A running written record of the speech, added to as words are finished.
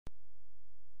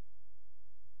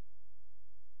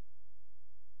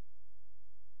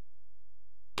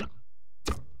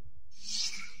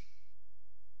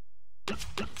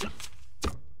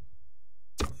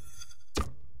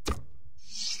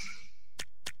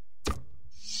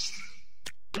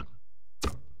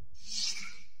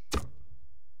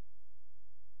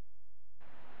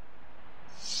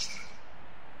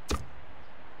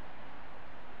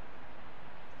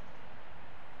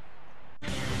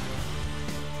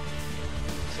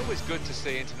It's always good to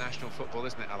see international football,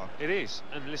 isn't it, Alan? It is,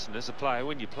 and listen, as a player,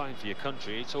 when you're playing for your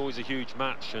country, it's always a huge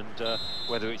match, and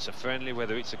whether it's a friendly,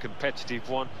 whether it's a competitive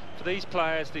one, for these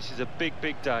players, this is a big,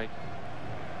 big day.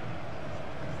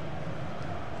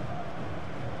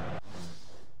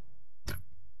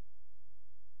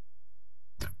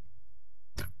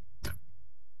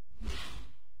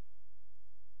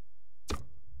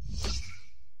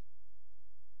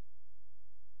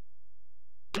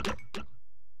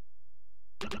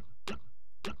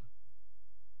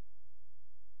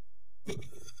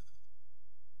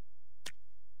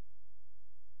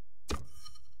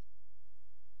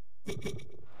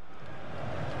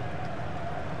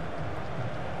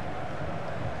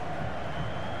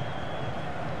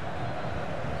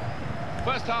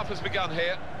 First half has begun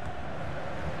here.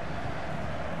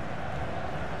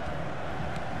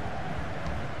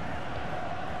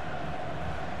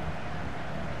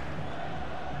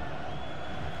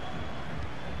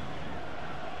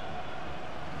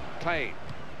 Play.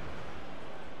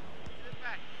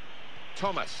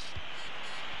 Thomas.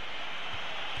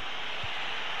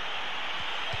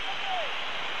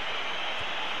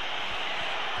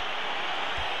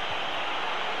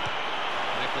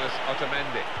 Nicholas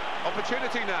Otamendi.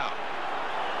 Opportunity now.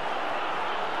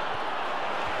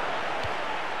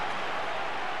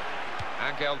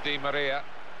 Angel Di Maria.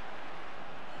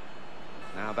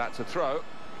 Now that's a throw.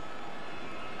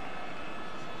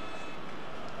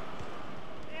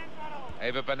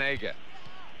 Eva Banega.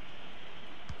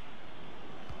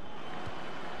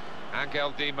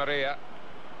 Angel Di Maria.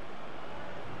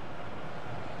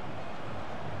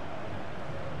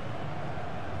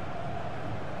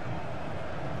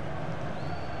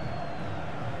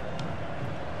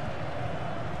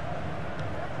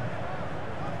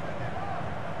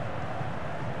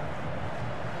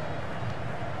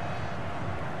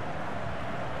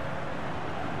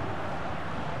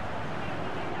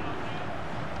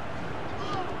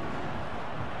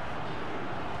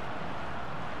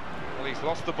 Well, he's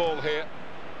lost the ball here.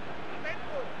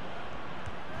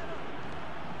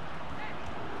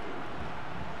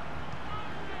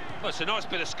 Well, it's a nice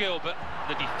bit of skill, but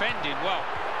the defending, well,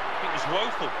 it was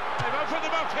woeful. They've opened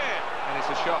them up here. And it's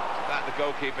a shot that the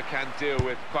goalkeeper can deal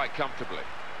with quite comfortably.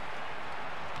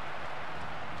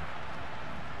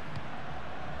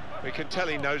 We can tell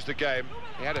he knows the game.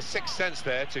 He had a sixth sense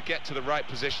there to get to the right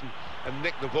position and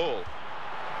nick the ball.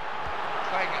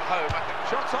 Playing at home, I think.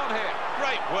 Shots on here.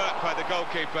 Great work by the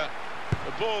goalkeeper.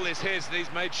 The ball is his and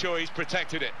he's made sure he's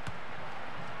protected it.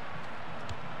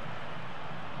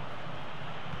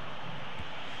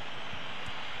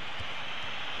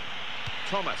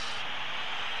 Thomas.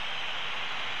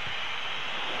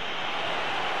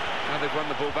 Now they've won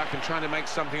the ball back and trying to make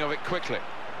something of it quickly.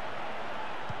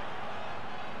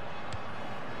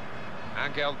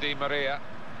 Angel Di Maria.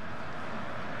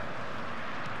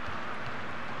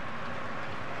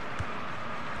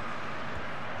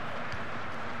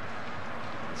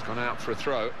 It's gone out for a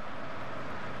throw.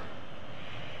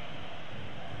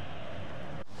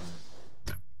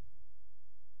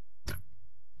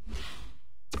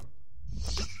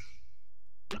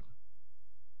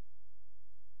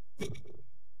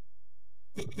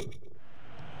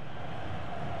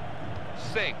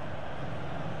 Singh.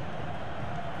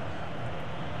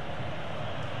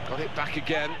 Got it back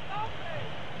again.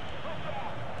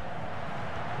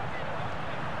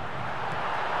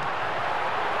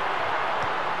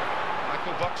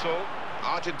 Michael Boxall,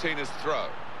 Argentina's throw.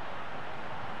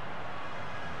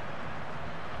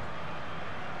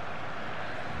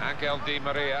 Angel Di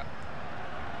Maria.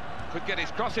 Could get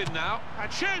his cross in now,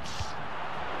 and shoots!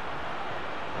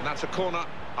 And that's a corner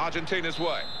Argentina's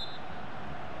way.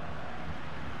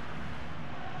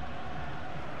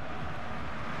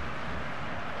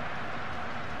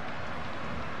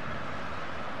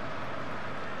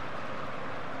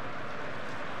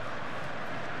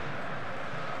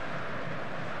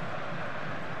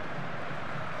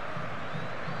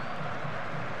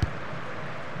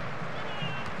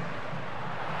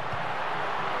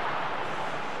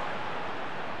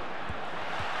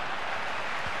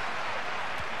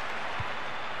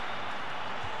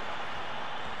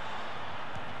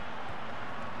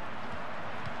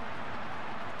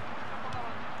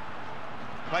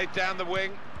 Played down the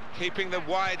wing, keeping the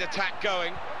wide attack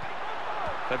going.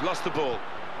 They've lost the ball.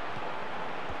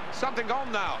 Something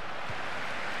on now.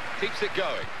 Keeps it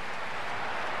going.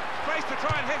 Space to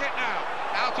try and hit it now.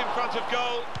 Out in front of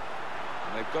goal.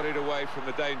 And they've got it away from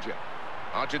the danger.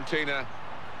 Argentina,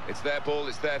 it's their ball,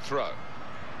 it's their throw.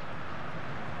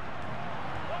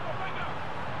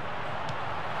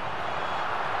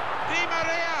 Di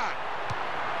Maria!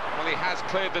 Well, he has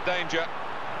cleared the danger.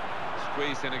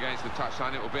 Squeezed in against the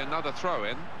touchline. It will be another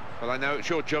throw-in. Well, I know it's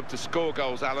your job to score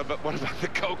goals, Alan, but what about the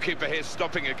goalkeeper here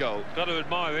stopping a goal? Got to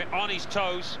admire it, on his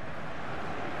toes.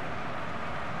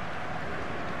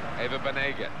 Eva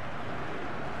Banega.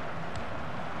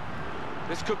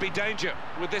 This could be danger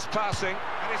with this passing.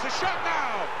 And it's a shot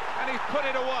now! And he's put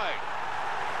it away.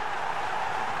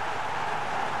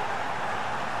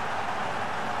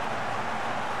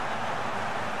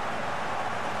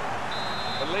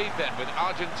 The lead then with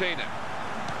Argentina.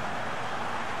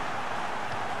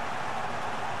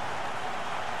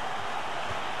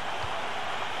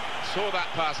 Saw that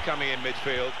pass coming in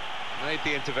midfield, made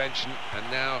the intervention, and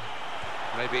now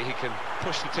maybe he can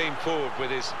push the team forward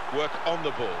with his work on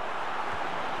the ball.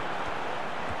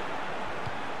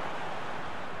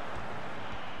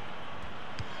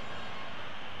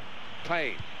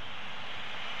 Payne.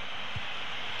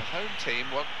 The home team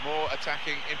want more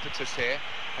attacking impetus here.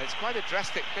 And it's quite a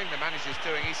drastic thing the manager's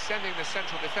doing. He's sending the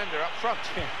central defender up front.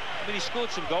 Yeah. I mean, he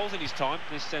scored some goals in his time,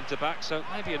 this centre-back, so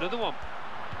maybe another one.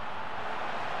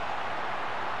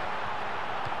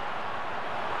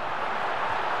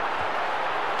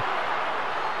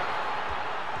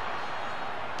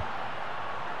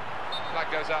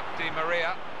 Flag goes up, Di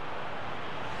Maria.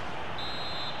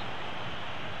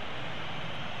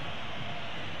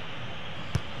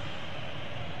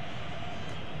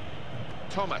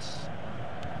 Thomas.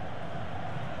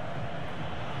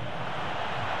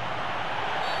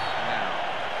 Now,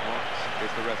 what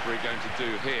is the referee going to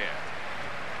do here?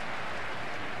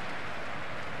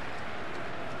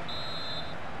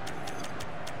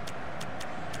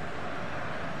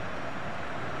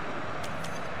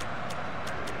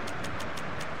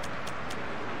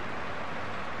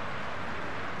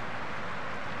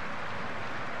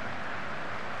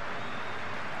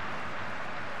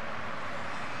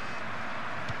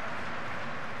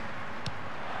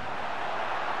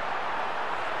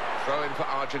 Throw in for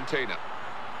Argentina.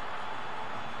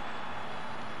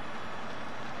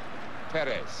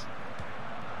 Perez.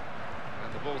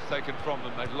 And the ball's taken from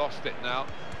them, they've lost it now.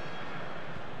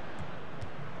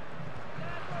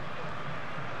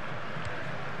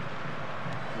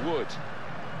 Wood.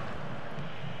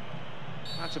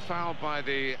 That's a foul by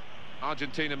the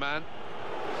Argentina man.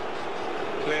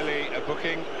 Clearly a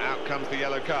booking, out comes the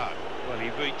yellow card. Well, he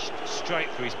reached straight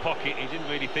for his pocket, he didn't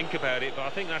really think about it, but I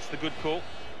think that's the good call.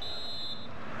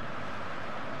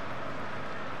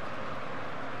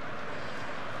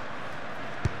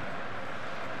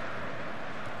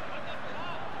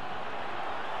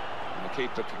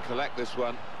 Keeper can collect this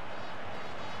one.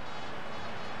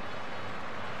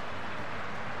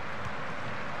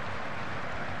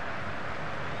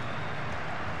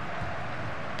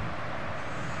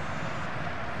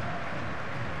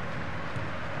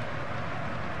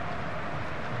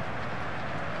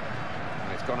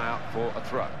 And it's gone out for a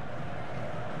throw.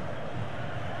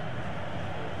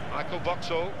 Michael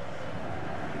Boxall.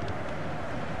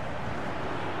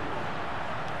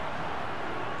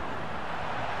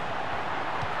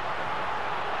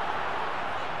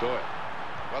 Doyle.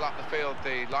 Well up the field,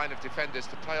 the line of defenders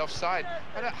to play offside,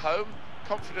 and at home,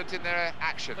 confident in their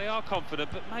action. They are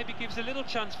confident, but maybe gives a little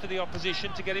chance for the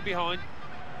opposition to get in behind.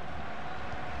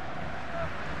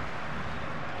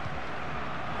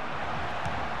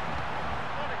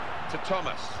 To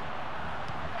Thomas.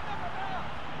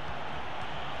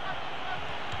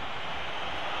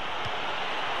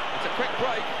 It's a quick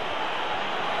break.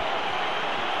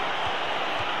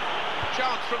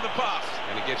 Chance from the pass,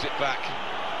 and he gives it back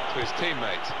to his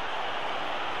teammate.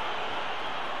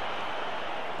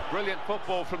 Brilliant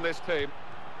football from this team.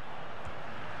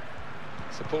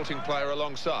 Supporting player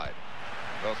alongside.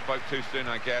 Well, spoke too soon,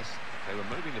 I guess. They were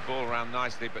moving the ball around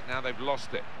nicely, but now they've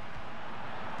lost it.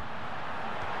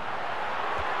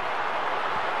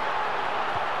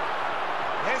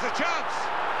 Here's a chance!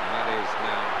 And that is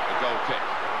now a goal kick.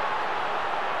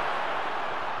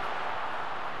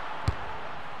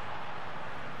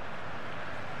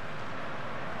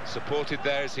 Supported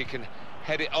there as he can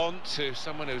head it on to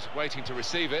someone who's waiting to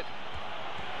receive it.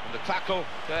 And the tackle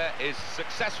there is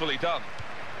successfully done.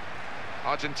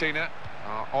 Argentina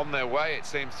are on their way, it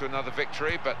seems, to another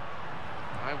victory, but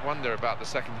I wonder about the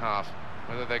second half,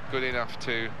 whether they're good enough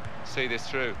to see this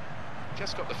through.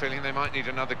 Just got the feeling they might need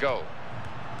another goal.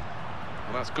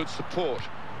 Well, that's good support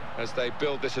as they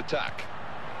build this attack.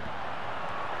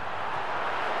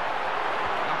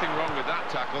 Nothing wrong with that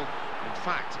tackle. In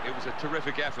fact, it was a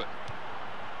terrific effort.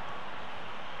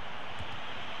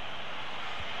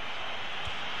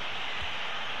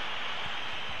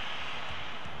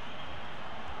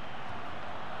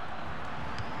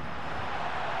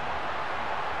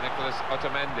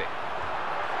 Otamendi.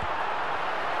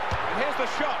 And here's the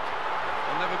shot.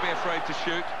 He'll never be afraid to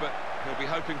shoot, but he'll be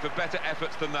hoping for better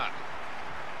efforts than that.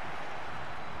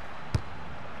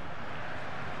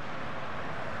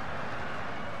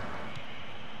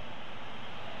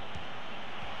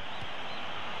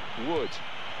 Wood.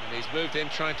 And he's moved in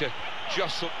trying to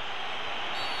jostle.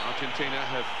 Argentina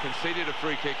have conceded a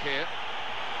free kick here.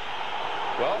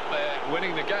 Well, they're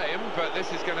winning the game, but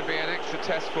this is going to be an extra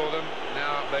test for them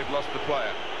now they've lost the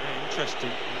player. Yeah, interesting.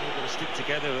 They've got to stick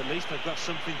together. At least they've got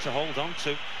something to hold on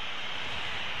to.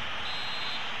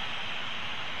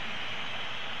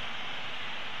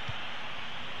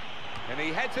 And he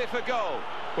heads it for goal.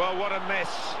 Well, what a miss.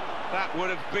 That would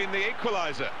have been the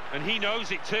equaliser. And he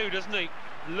knows it too, doesn't he?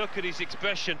 Look at his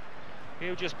expression.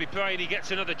 He'll just be praying he gets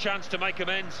another chance to make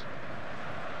amends.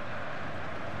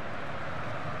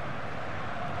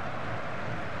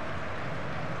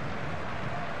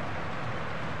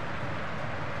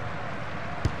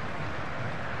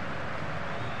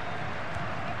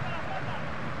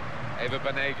 Eva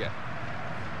Banega.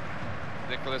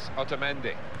 Nicholas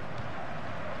Otamendi.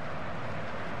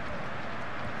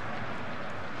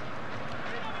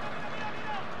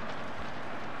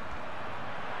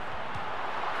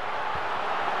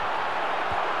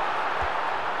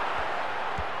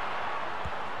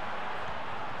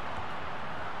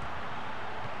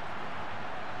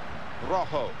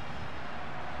 Rojo.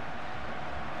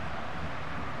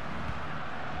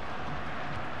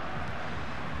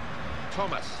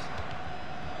 Thomas.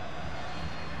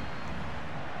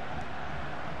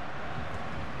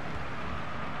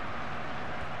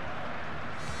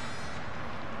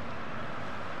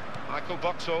 Michael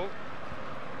Boxall.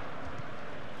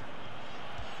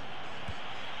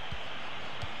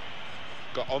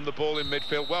 Got on the ball in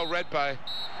midfield, well read by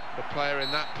the player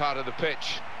in that part of the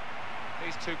pitch.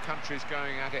 These two countries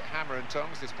going at it hammer and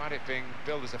tongs, despite it being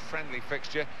billed as a friendly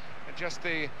fixture, and just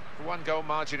the one-goal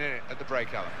margin in it at the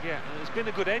break, Alan. Yeah, there's been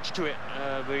a good edge to it,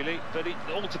 really, but it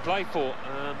all to play for.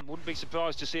 Wouldn't be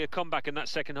surprised to see a comeback in that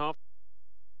second half.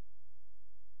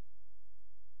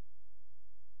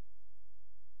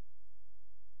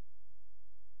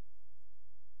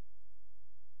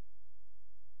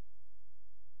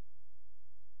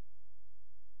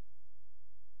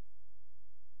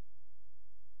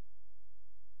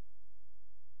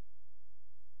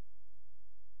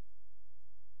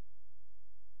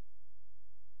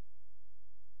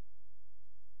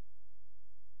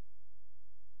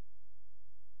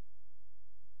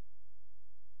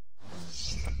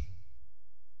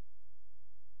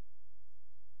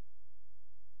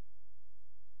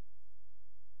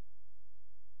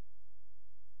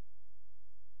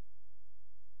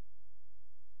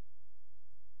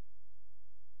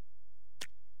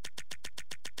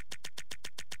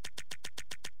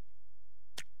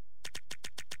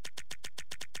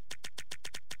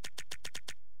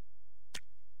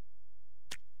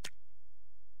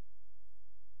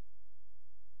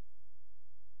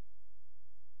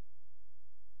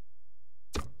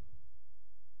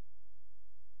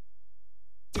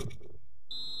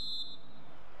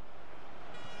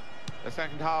 The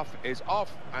second half is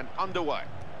off and underway.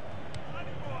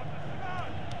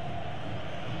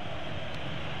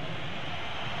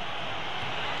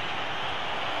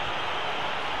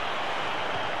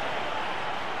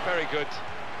 Very good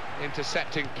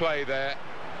intercepting play there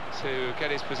to get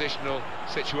his positional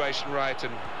situation right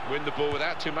and win the ball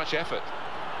without too much effort.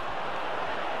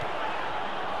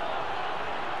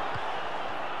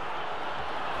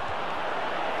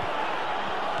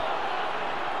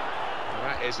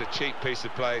 Is a cheap piece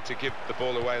of play to give the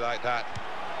ball away like that.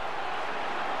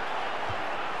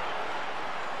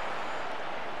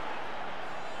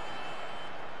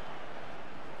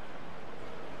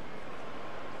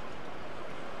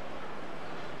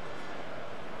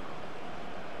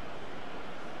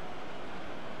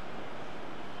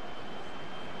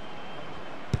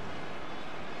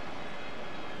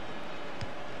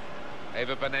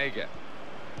 Eva Banega.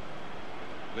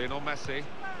 Lionel Messi.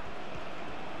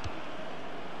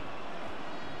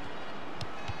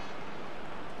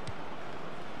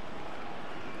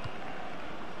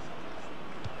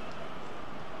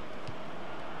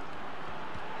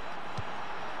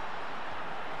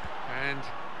 And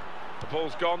the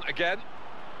ball's gone again.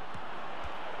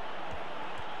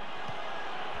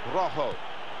 Rojo.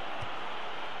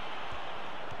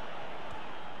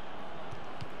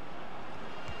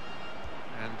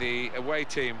 And the away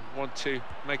team want to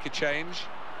make a change.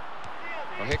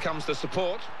 Well, here comes the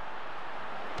support.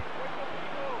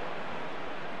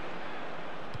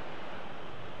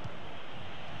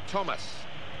 Thomas.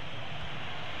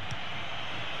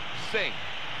 Singh.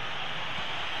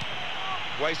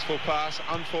 Wasteful pass,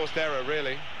 unforced error,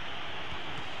 really.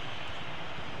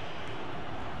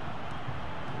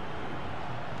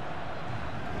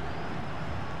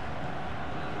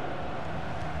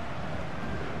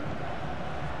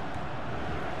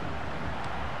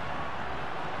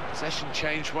 Possession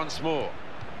changed once more.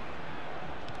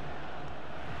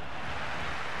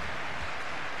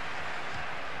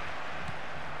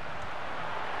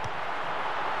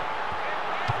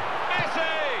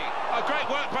 Great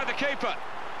work by the keeper.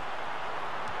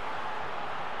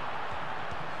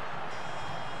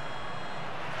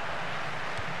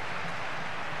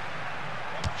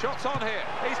 Shots on here.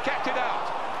 He's kept it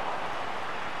out.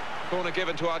 Corner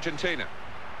given to Argentina.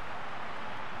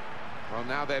 Well,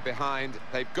 now they're behind.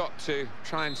 They've got to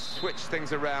try and switch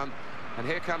things around. And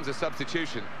here comes a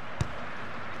substitution.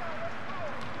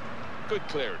 Good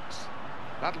clearance.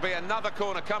 That'll be another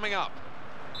corner coming up.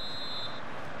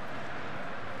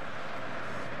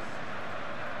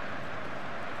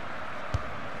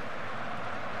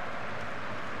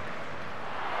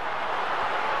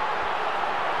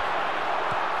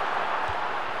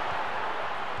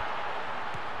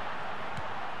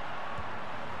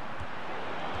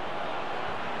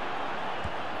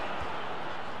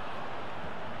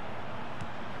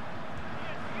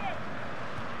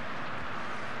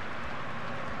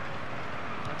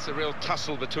 It's a real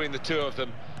tussle between the two of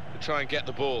them to try and get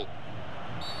the ball.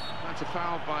 That's a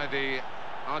foul by the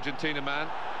Argentina man.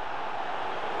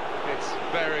 It's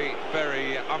very,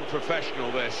 very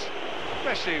unprofessional, this,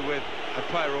 especially with a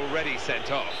player already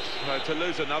sent off. To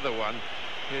lose another one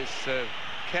is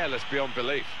careless beyond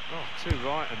belief. Oh, too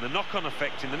right, and the knock-on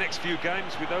effect in the next few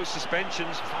games with those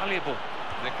suspensions, valuable.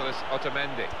 Nicholas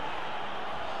Otamendi.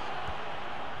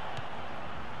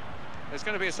 There's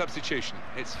going to be a substitution.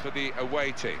 It's for the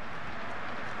away team.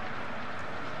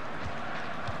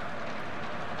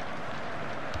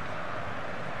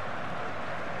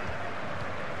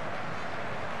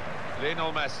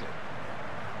 Lionel Messi.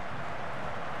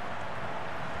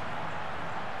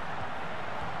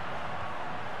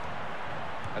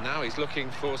 And now he's looking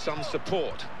for some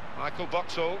support. Michael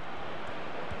Boxall.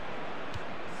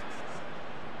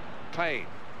 Payne.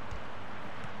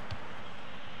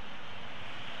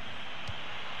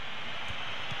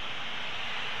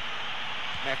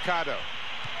 Mercado.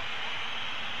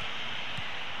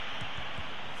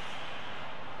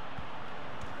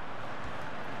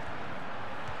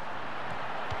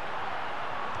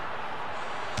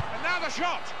 And now the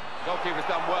shot. Goalkeeper's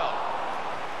done well.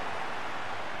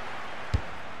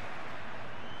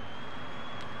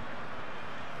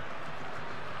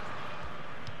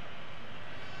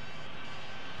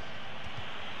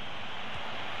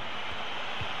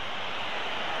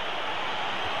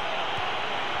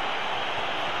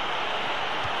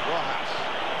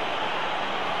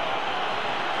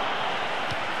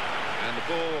 And the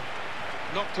ball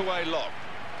knocked away long.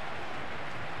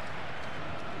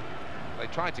 They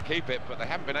tried to keep it, but they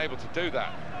haven't been able to do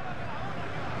that.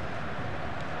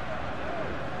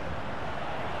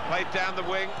 Played down the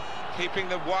wing, keeping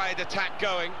the wide attack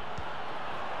going.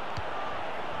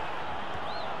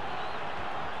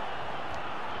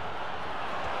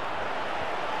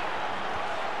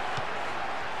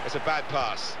 It's a bad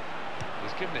pass.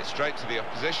 He's given it straight to the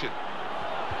opposition.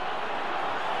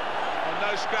 And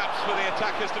no scraps for the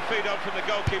attackers to feed on from the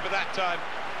goalkeeper that time.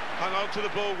 Hung on to the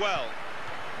ball well.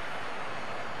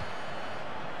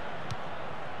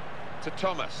 To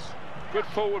Thomas. Good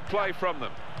forward play from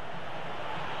them.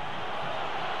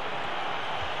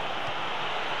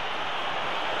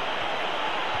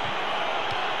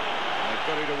 And they've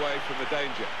got it away from the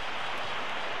danger.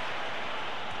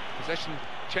 Possession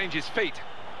changes feet.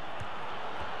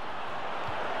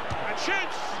 And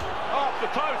shoots! Off the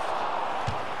post.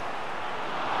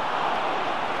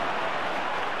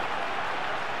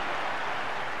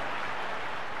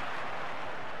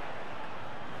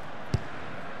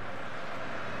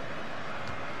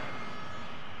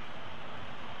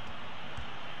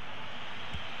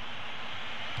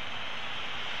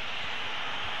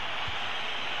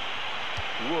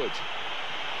 Wood.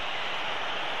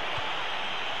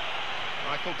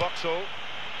 Michael Boxall.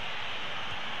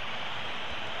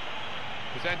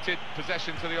 Presented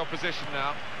possession to the opposition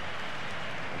now.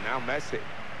 And now Messi.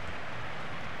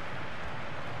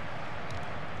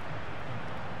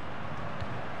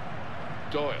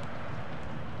 Doyle.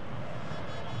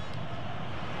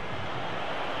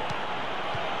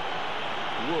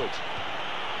 would.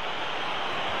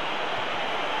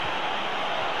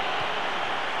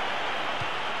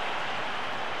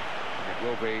 It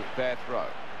will be their throw.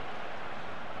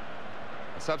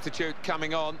 A substitute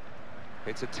coming on.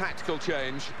 It's a tactical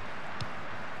change.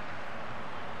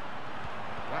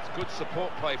 That's good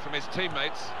support play from his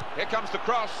teammates. Here comes the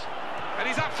cross, and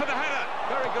he's up for the header.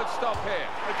 Very good stop here.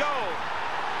 A goal,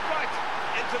 right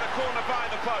into the corner by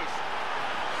the post.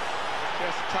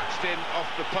 Just touched in off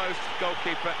the post.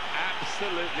 Goalkeeper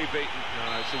absolutely beaten.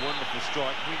 No, it's a wonderful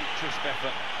strike, really crisp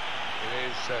effort. It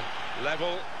is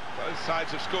level. Both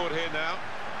sides have scored here now.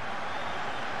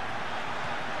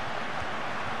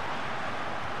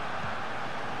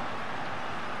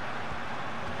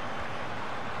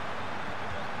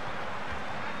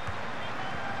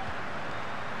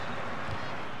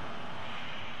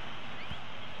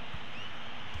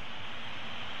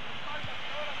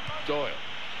 Doyle.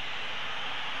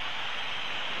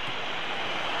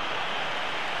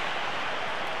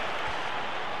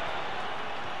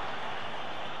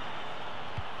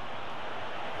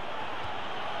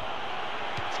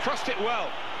 He's crossed it well.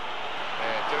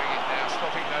 They're doing it now,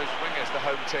 stopping those wingers, the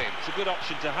home team. It's a good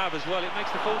option to have as well. It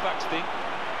makes the fullbacks think.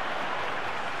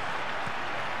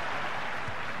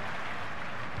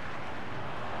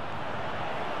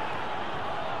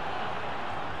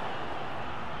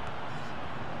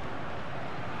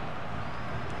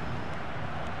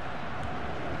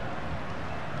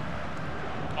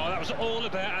 That was all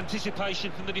about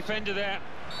anticipation from the defender there.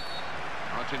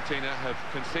 Argentina have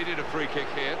conceded a free kick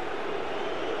here.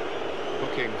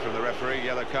 Booking from the referee,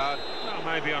 yellow card. Well,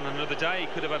 maybe on another day he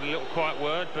could have had a little quiet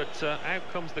word, but out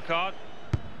comes the card.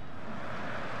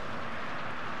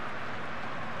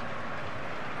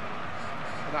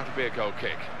 And that'll be a goal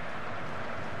kick.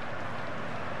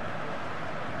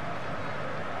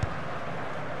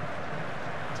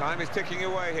 Time is ticking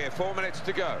away here, 4 minutes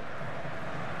to go.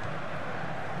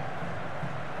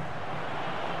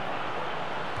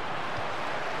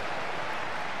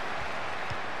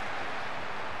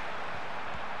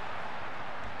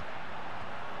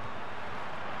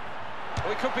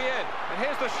 We could be in, and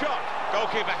here's the shot.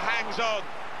 Goalkeeper hangs on.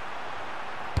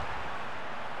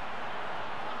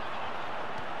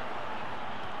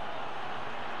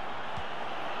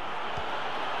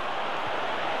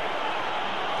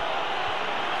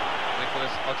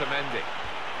 Nicolas Otamendi.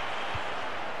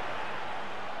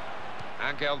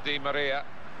 Angel Di Maria.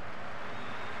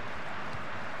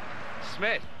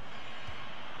 Smith.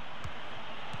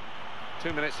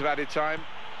 2 minutes of added time.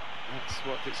 That's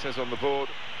what it says on the board.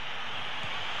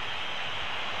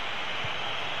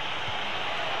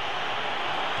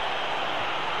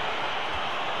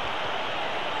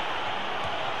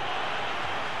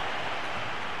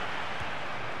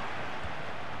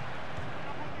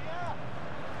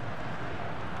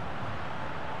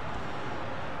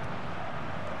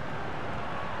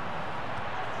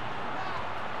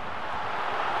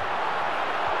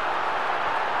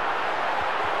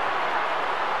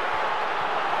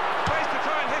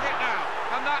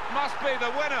 Must be the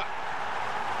winner.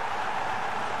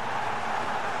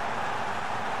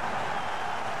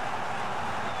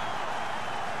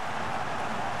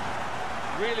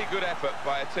 Really good effort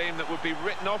by a team that would be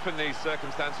written off in these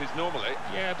circumstances normally.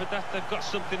 Yeah, but they've got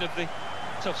something of the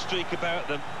tough streak about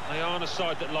them. They aren't a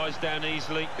side that lies down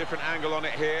easily. Different angle on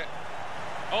it here.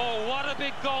 Oh, what a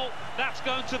big goal that's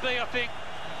going to be, I think.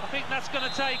 I think that's going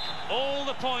to take all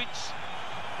the points.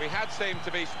 We had seemed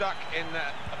to be stuck in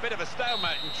a bit of a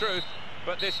stalemate in truth,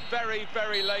 but this very,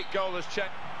 very late goal has changed.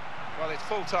 Well, it's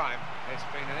full time. It's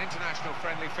been an international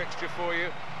friendly fixture for you,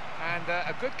 and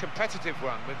a good competitive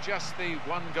one with just the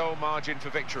 1-goal margin for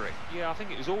victory. Yeah, I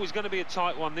think it was always going to be a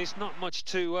tight one. There's not much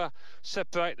to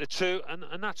separate the two,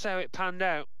 and that's how it panned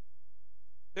out.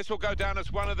 This will go down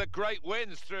as one of the great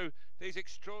wins through these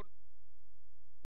extraordinary...